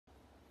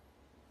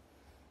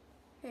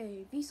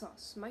Hey,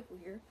 Vsauce, Michael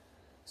here.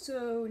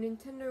 So,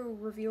 Nintendo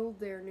revealed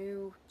their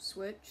new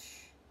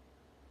Switch.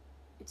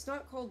 It's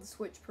not called the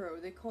Switch Pro,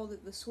 they called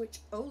it the Switch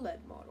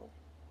OLED model.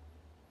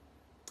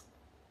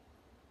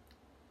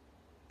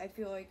 I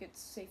feel like it's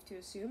safe to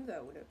assume that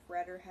I would have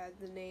rather had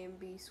the name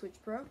be Switch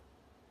Pro,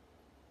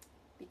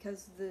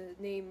 because the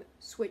name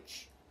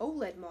Switch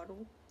OLED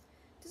model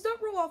does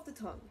not roll off the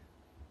tongue.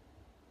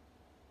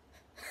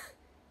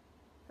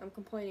 I'm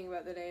complaining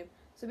about the name.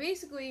 So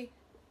basically,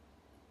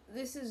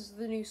 this is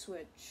the new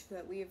Switch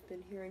that we have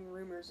been hearing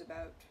rumors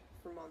about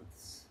for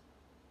months.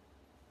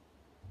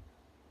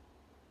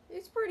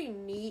 It's pretty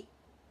neat.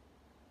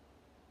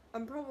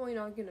 I'm probably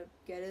not gonna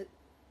get it.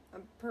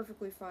 I'm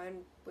perfectly fine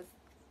with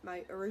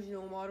my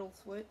original model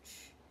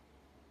Switch,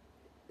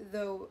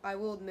 though I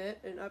will admit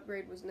an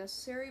upgrade was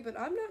necessary, but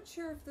I'm not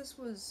sure if this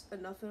was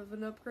enough of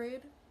an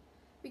upgrade,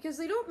 because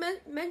they don't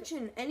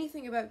mention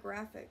anything about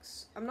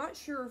graphics. I'm not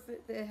sure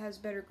if it has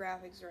better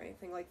graphics or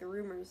anything like the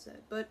rumors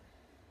said, but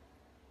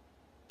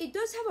it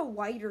does have a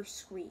wider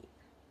screen.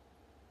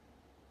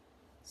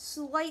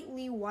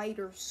 Slightly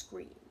wider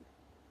screen.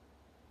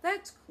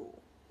 That's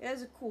cool. It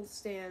has a cool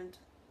stand.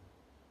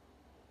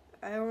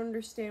 I don't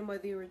understand why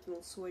the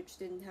original Switch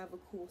didn't have a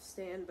cool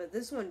stand, but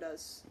this one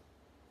does.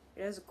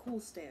 It has a cool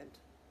stand.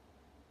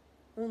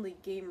 Only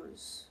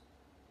gamers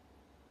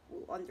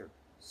will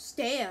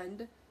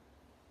understand.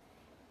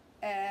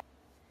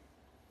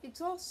 It's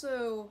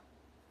also...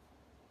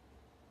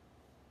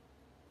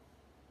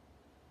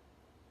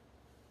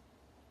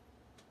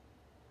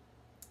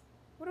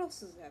 What else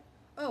does it have?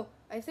 Oh,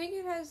 I think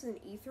it has an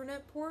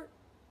Ethernet port.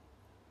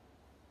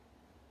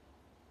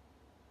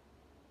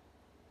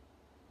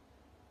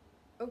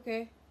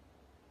 Okay.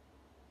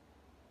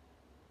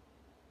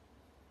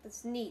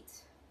 That's neat.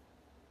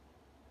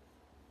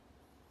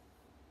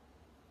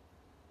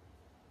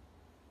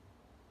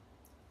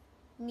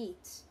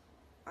 Neat.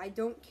 I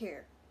don't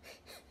care.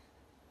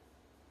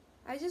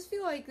 I just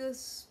feel like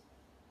this...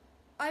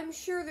 I'm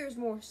sure there's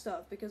more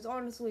stuff, because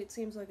honestly it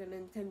seems like a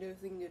Nintendo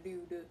thing to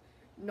do to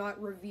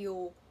not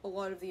reveal a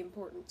lot of the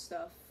important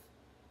stuff.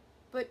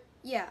 But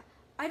yeah,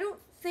 I don't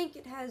think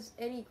it has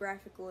any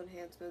graphical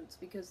enhancements,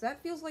 because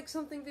that feels like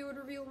something they would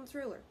reveal in the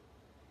trailer.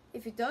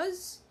 If it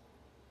does,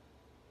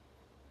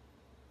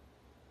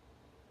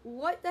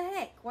 what the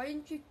heck? Why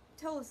didn't you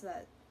tell us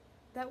that?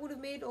 That would have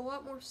made a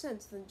lot more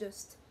sense than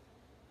just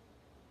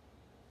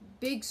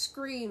big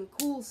screen,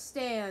 cool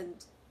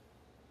stand.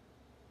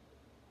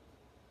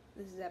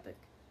 This is epic.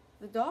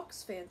 The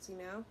dock's fancy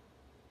now.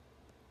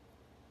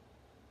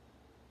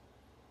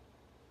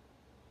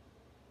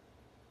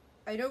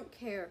 I don't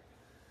care.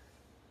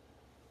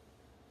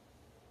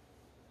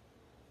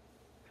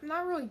 I'm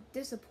not really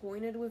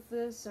disappointed with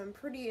this. I'm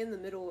pretty in the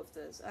middle of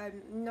this.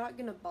 I'm not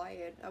gonna buy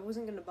it. I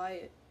wasn't gonna buy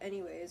it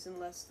anyways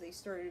unless they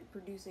started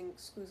producing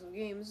exclusive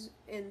games.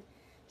 And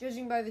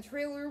judging by the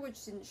trailer,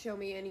 which didn't show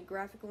me any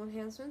graphical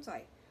enhancements,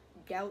 I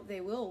doubt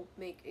they will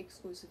make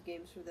exclusive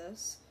games for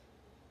this.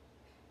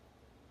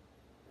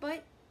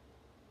 But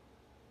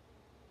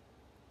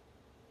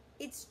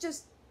it's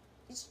just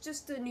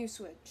a new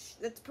Switch.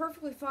 That's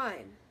perfectly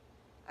fine.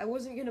 I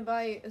wasn't gonna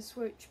buy a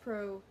Switch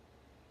Pro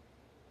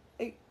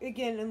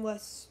again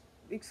unless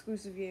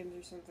exclusive games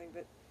or something,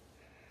 but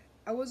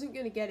I wasn't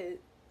gonna get it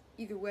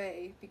either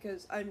way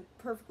because I'm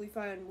perfectly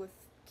fine with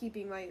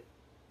keeping my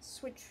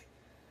Switch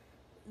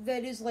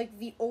that is like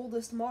the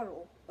oldest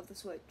model of the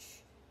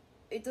Switch.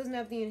 It doesn't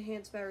have the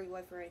enhanced battery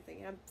life or anything,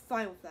 and I'm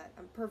fine with that.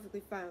 I'm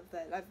perfectly fine with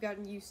that. I've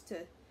gotten used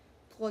to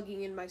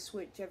plugging in my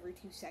Switch every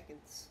 2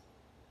 seconds.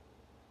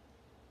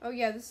 Oh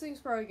yeah, this thing's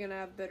probably gonna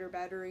have better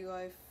battery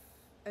life.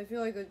 I feel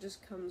like it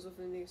just comes with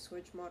a new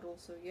Switch model,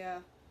 so yeah,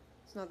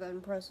 it's not that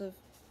impressive.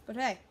 But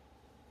hey,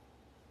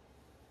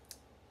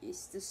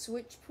 it's the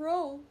Switch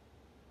Pro.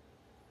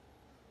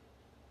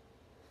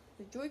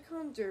 The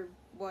Joy-Cons are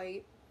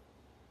white.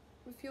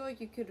 I feel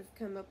like you could have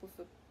come up with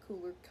a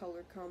cooler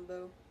color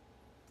combo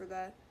for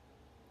that.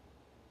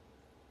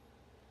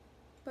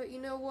 But you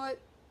know what?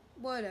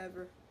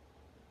 Whatever.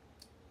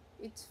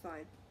 It's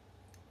fine.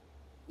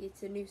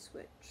 It's a new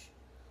Switch.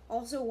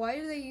 Also, why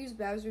do they use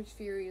Bowser's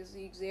Fury as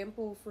the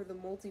example for the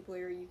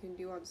multiplayer you can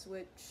do on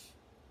Switch?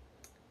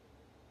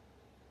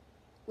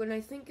 When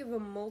I think of a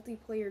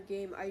multiplayer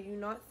game, I do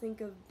not think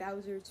of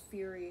Bowser's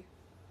Fury.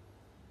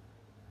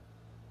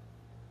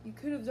 You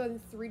could have done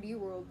 3D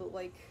World, but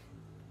like,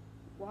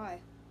 why?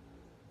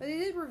 But they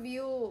did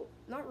reveal,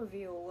 not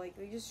reveal, like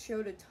they just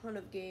showed a ton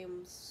of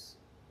games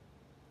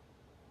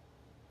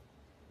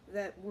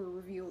that were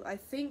revealed. I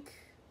think,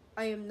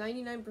 I am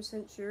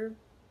 99% sure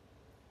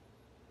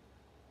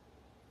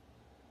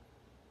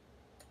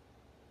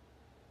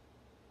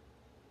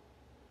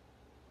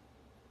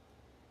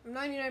I'm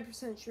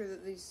 99% sure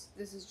that this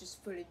is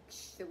just footage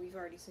that we've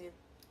already seen.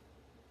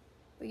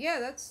 But yeah,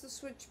 that's the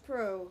Switch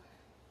Pro.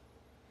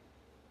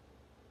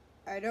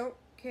 I don't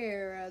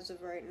care as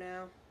of right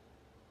now.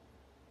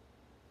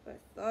 But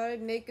I thought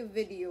I'd make a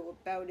video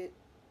about it.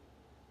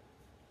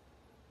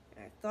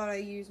 And I thought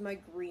I'd use my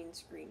green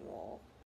screen wall.